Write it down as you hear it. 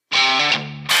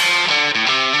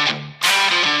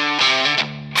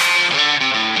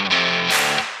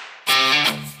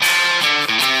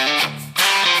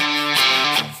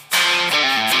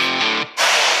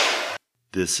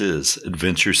This is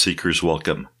Adventure Seekers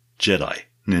Welcome, Jedi,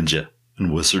 Ninja,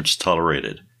 and Wizards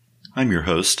Tolerated. I'm your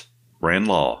host, Rand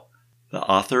Law, the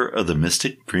author of the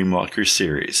Mystic Dreamwalker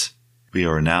series. We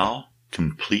are now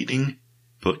completing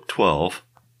Book 12.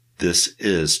 This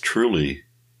is truly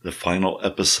the final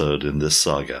episode in this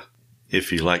saga.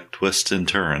 If you like twists and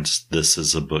turns, this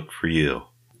is a book for you.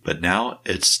 But now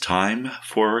it's time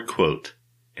for a quote,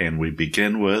 and we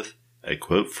begin with a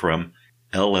quote from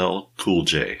LL Cool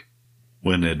J.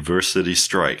 When adversity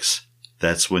strikes,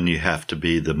 that's when you have to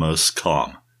be the most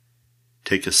calm.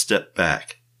 Take a step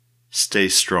back, stay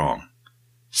strong,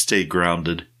 stay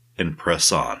grounded, and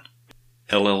press on.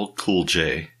 LL Cool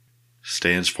J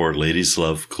stands for Ladies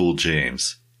Love Cool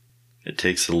James. It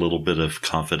takes a little bit of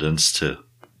confidence to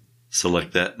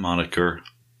select that moniker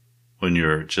when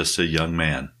you're just a young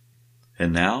man.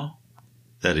 And now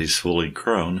that he's fully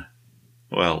grown,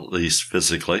 well, at least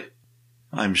physically,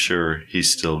 I'm sure he's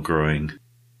still growing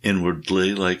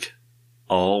inwardly like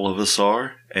all of us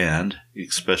are, and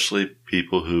especially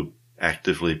people who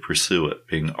actively pursue it,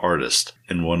 being artists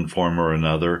in one form or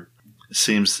another. It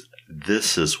seems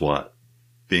this is what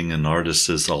being an artist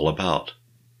is all about.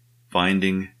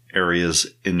 Finding areas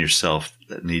in yourself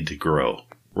that need to grow.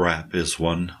 Rap is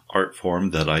one art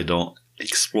form that I don't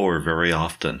explore very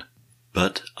often,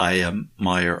 but I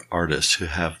admire artists who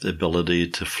have the ability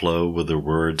to flow with their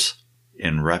words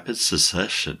in rapid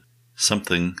succession,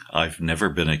 something I've never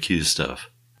been accused of.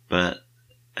 But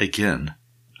again,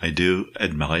 I do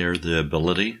admire the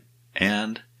ability,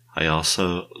 and I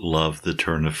also love the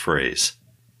turn of phrase.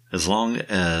 As long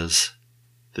as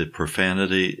the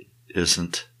profanity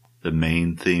isn't the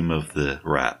main theme of the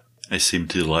rap, I seem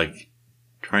to like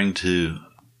trying to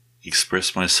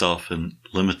express myself in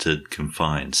limited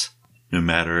confines, no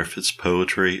matter if it's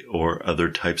poetry or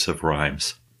other types of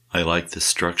rhymes. I like the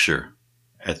structure.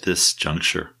 At this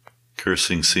juncture,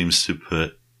 cursing seems to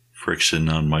put friction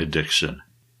on my diction.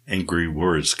 Angry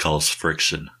words cause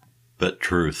friction, but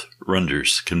truth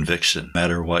renders conviction, no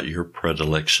matter what your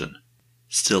predilection.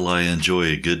 Still I enjoy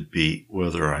a good beat,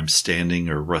 whether I'm standing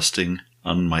or resting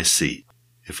on my seat.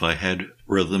 If I had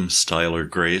rhythm, style, or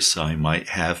grace, I might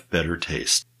have better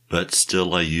taste. But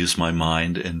still I use my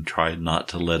mind and try not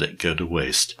to let it go to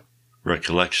waste.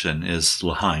 Recollection is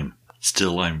L'chaim.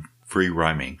 Still I'm free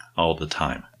rhyming all the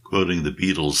time, quoting the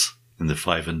Beatles in the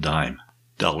 5 and dime.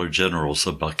 Dollar General's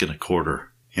 $1.25,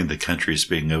 and the country's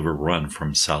being overrun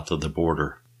from south of the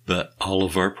border. But all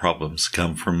of our problems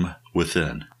come from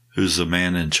within. Who's the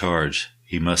man in charge?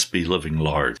 He must be living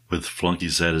large, with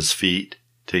flunkies at his feet,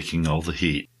 taking all the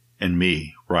heat, and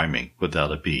me rhyming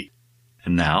without a beat.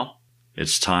 And now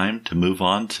it's time to move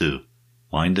on to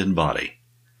Mind and Body.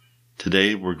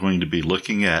 Today we're going to be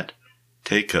looking at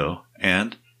Teiko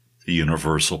and the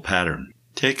universal pattern.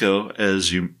 Teiko,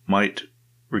 as you might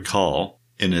recall,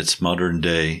 in its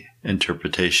modern-day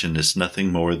interpretation is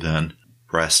nothing more than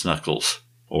brass knuckles,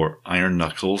 or iron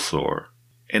knuckles, or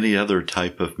any other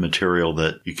type of material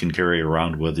that you can carry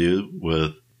around with you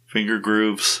with finger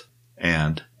grooves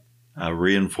and a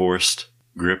reinforced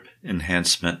grip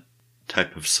enhancement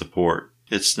type of support.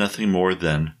 It's nothing more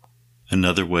than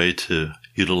another way to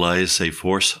utilize a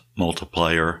force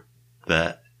multiplier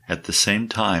that at the same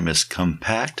time is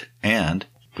compact and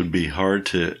would be hard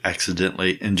to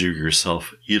accidentally injure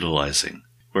yourself utilizing.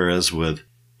 Whereas with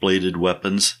bladed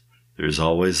weapons, there's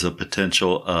always a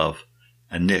potential of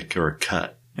a nick or a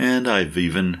cut. And I've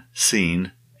even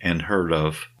seen and heard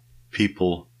of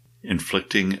people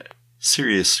inflicting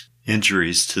serious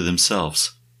injuries to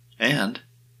themselves. And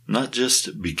not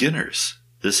just beginners.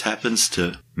 This happens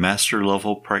to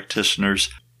master-level practitioners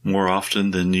more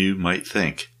often than you might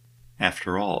think.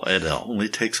 After all, it only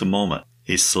takes a moment,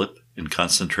 a slip in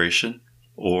concentration,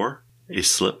 or a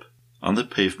slip on the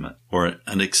pavement, or an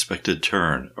unexpected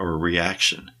turn or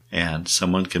reaction, and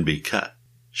someone can be cut,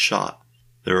 shot.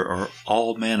 There are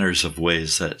all manners of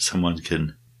ways that someone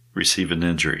can receive an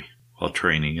injury while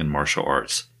training in martial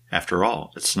arts. After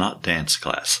all, it's not dance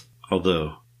class,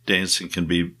 although dancing can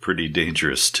be pretty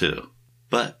dangerous too.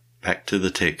 But back to the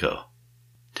Teiko.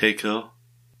 Teiko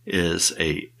is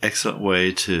an excellent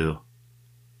way to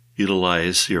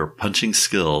utilize your punching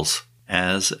skills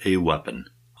as a weapon.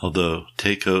 Although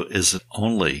Teiko isn't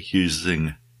only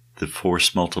using the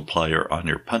force multiplier on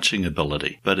your punching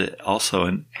ability, but it also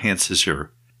enhances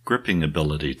your gripping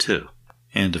ability too.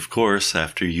 And of course,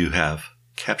 after you have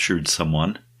captured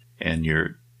someone and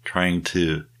you're trying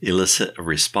to elicit a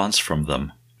response from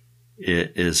them,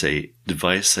 it is a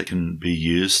device that can be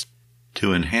used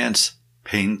to enhance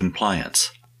pain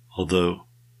compliance. Although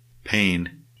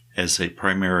pain as a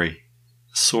primary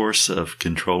source of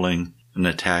controlling an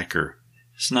attacker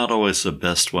is not always the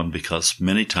best one because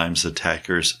many times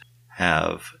attackers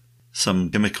have some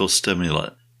chemical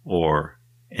stimulant or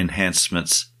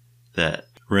enhancements that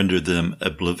render them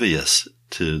oblivious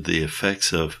to the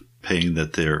effects of pain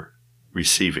that they're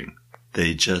receiving.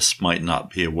 They just might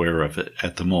not be aware of it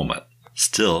at the moment.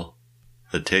 Still,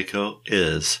 the Teiko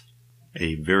is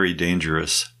a very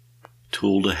dangerous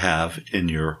tool to have in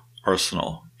your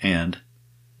arsenal, and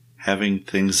having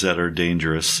things that are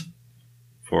dangerous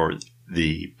for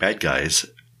the bad guys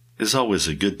is always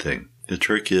a good thing. The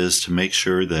trick is to make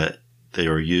sure that they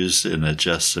are used in a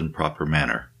just and proper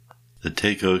manner. The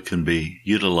Teiko can be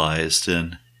utilized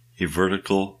in a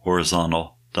vertical,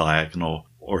 horizontal, diagonal,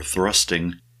 or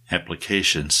thrusting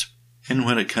applications. And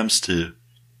when it comes to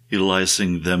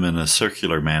utilizing them in a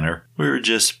circular manner, we're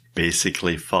just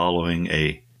basically following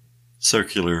a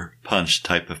circular punch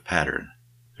type of pattern.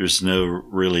 There's no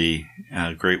really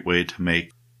great way to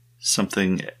make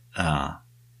something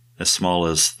as small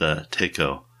as the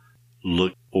Teiko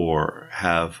look or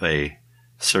have a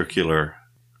circular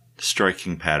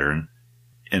striking pattern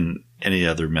in any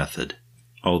other method.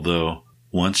 Although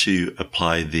once you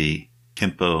apply the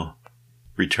Kempo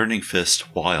returning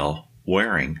fist while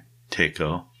wearing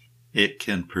Teiko, it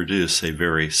can produce a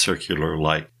very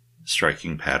circular-like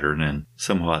striking pattern and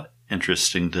somewhat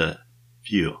interesting to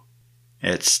view.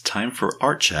 It's time for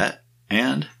Art Chat,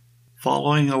 and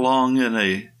following along in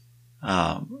a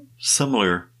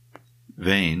similar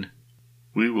vein,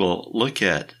 we will look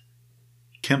at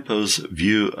Kempo's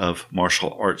view of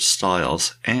martial arts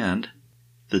styles and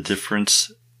the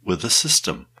difference with the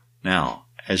system. Now,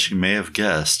 as you may have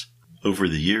guessed, over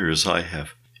the years I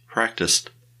have practiced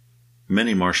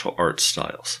many martial arts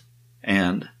styles,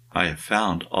 and I have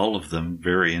found all of them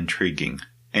very intriguing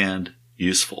and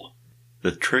useful.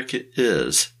 The trick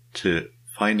is to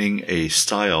finding a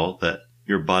style that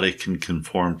your body can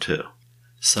conform to.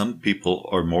 Some people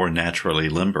are more naturally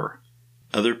limber.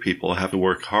 Other people have to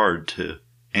work hard to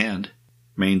and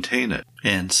maintain it.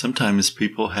 And sometimes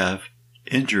people have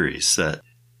injuries that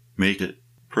make it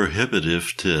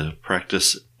prohibitive to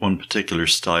practice one particular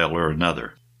style or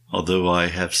another. Although I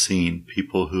have seen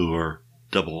people who are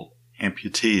double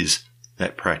amputees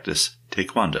that practice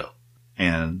Taekwondo.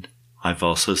 And I've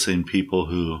also seen people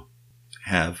who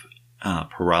have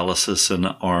paralysis in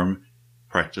the arm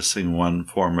practicing one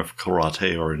form of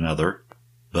karate or another.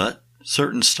 But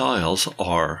certain styles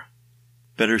are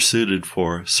better suited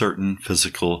for certain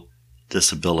physical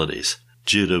disabilities.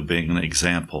 Judo being an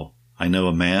example. I know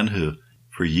a man who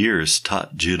for years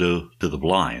taught judo to the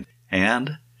blind,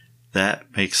 and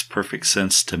that makes perfect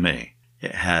sense to me.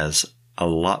 It has a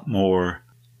lot more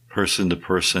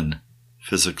person-to-person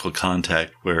physical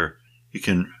contact where you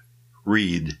can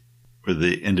read where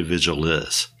the individual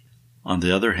is. On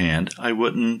the other hand, I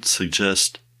wouldn't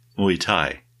suggest Muay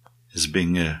Thai as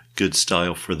being a good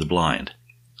style for the blind,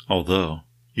 although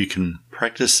you can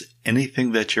practice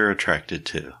anything that you're attracted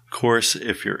to. Of course,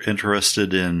 if you're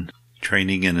interested in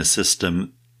training in a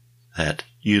system that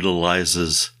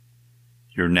utilizes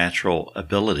your natural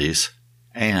abilities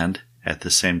and at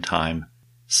the same time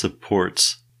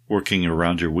supports working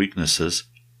around your weaknesses,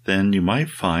 then you might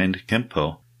find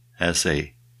Kempo as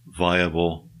a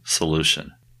viable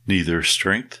solution. Neither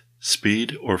strength,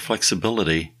 speed, or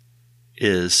flexibility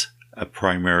is a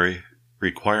primary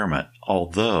requirement,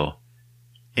 although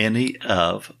any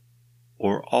of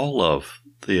or all of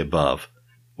the above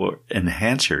will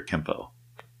enhance your Kempo.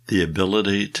 The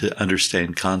ability to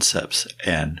understand concepts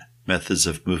and methods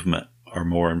of movement are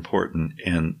more important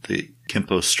in the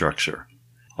Kempo structure.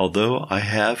 Although I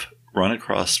have run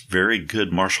across very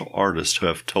good martial artists who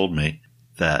have told me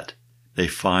that they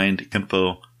find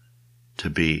Kempo to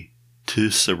be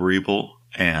too cerebral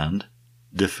and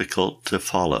difficult to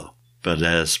follow. But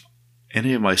as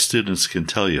any of my students can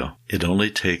tell you, it only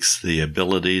takes the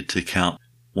ability to count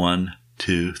 1,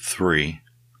 2, 3,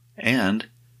 and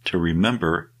to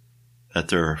remember that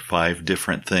there are 5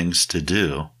 different things to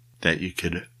do that you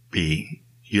could be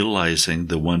utilizing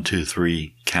the 1, 2,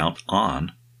 3 count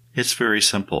on. It's very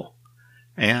simple.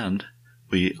 And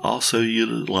we also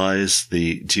utilize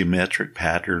the geometric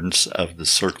patterns of the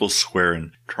circle, square,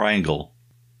 and triangle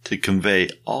to convey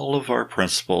all of our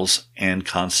principles and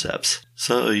concepts.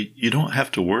 So you don't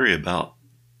have to worry about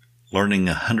learning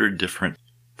 100 different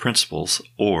principles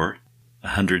or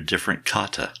 100 different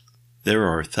kata. There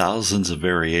are thousands of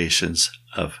variations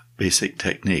of basic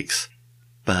techniques,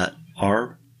 but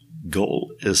our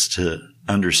goal is to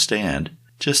understand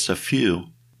just a few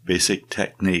basic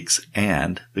techniques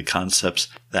and the concepts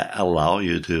that allow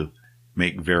you to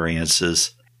make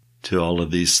variances to all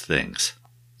of these things.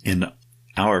 In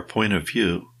our point of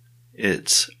view,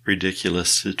 it's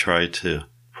ridiculous to try to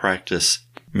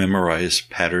memorize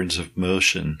patterns of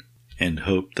motion and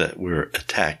hope that we're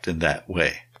attacked in that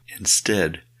way.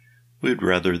 Instead, we'd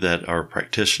rather that our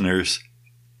practitioners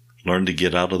learn to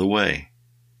get out of the way,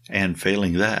 and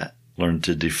failing that, learn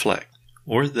to deflect.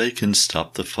 Or they can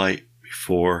stop the fight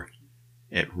before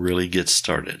it really gets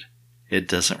started. It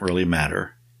doesn't really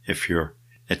matter if you're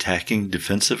attacking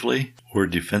defensively or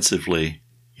defensively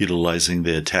utilizing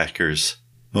the attacker's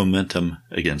momentum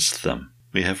against them.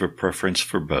 We have a preference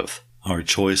for both. Our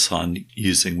choice on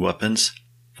using weapons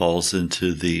falls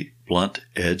into the blunt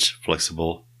edge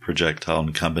flexible projectile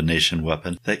and combination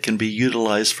weapon that can be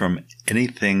utilized from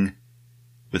anything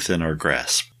within our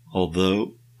grasp.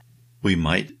 Although we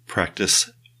might practice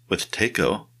with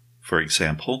Teiko, for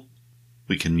example,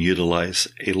 we can utilize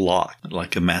a lock,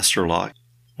 like a master lock,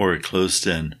 or a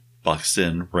closed-in,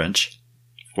 boxed-in wrench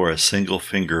for a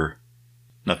single-finger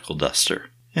knuckle duster.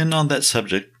 And on that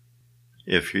subject,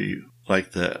 if you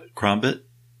like the Krombit,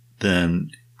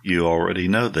 then you already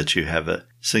know that you have a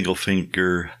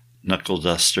single-finger knuckle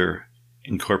duster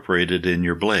incorporated in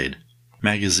your blade.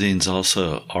 Magazines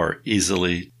also are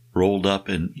easily rolled up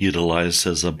and utilized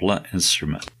as a blunt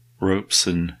instrument. Ropes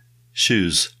and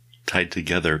shoes tied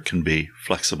together can be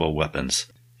flexible weapons.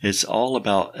 It's all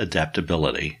about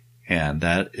adaptability, and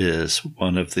that is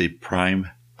one of the prime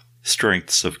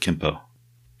strengths of Kempo.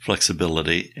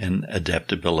 Flexibility and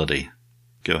adaptability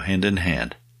go hand in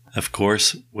hand. Of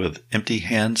course, with empty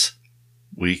hands,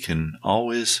 we can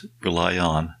always rely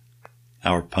on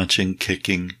our punching,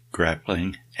 kicking,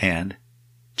 grappling, and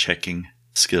checking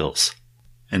skills.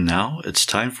 And now it's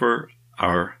time for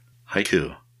our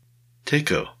haiku.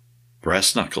 Teiko,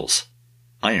 brass knuckles,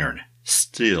 iron,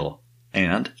 steel,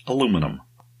 and aluminum,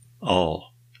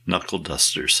 all knuckle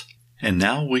dusters. And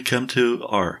now we come to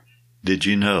our Did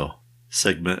You Know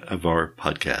segment of our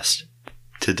podcast.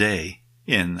 Today,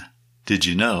 in Did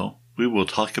You Know, we will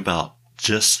talk about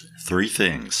just 3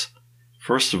 things.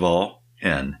 First of all,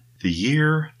 in the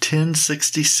year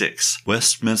 1066,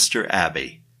 Westminster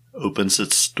Abbey opens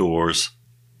its doors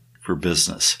for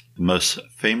business, the most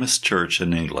famous church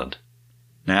in England.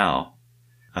 Now,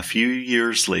 a few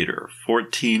years later,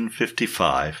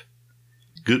 1455,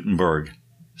 Gutenberg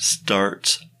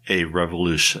starts a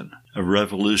revolution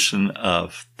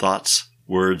of thoughts,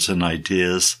 words, and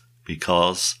ideas,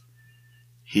 because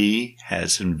he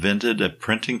has invented a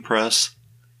printing press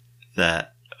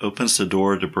that opens the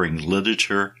door to bring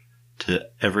literature to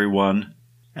everyone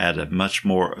at a much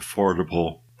more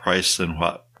affordable price than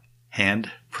what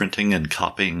hand printing and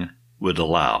copying would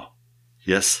allow.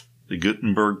 Yes, the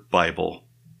Gutenberg Bible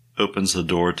opens the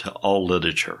door to all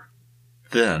literature.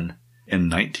 Then, in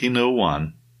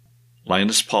 1901,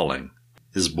 Linus Pauling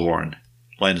is born.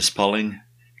 Linus Pauling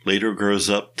later grows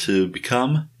up to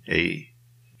become a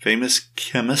famous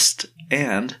chemist,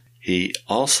 and he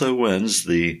also wins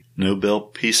the Nobel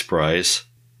Peace Prize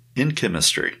in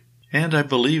chemistry. And I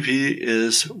believe he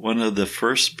is one of the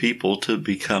first people to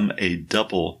become a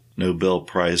double Nobel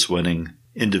Prize winning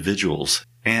individuals,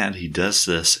 and he does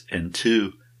this in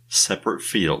 2 separate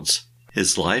fields.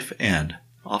 His life and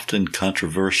often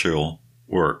controversial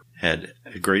work had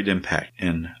a great impact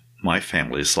in my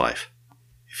family's life.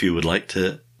 If you would like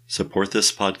to support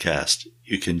this podcast,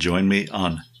 you can join me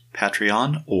on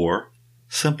Patreon or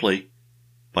simply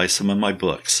buy some of my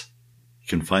books. You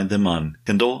can find them on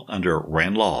Kindle under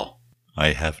Rand Law.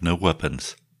 I have no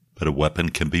weapons, but a weapon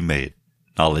can be made.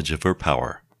 Knowledge of her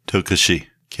power. Tokushi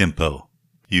Kempo.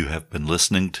 You have been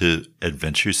listening to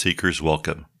Adventure Seekers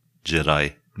Welcome,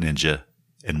 Jedi, Ninja,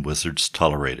 and Wizards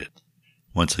Tolerated.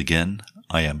 Once again,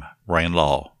 I am Ryan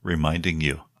Law, reminding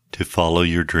you to follow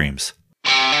your dreams.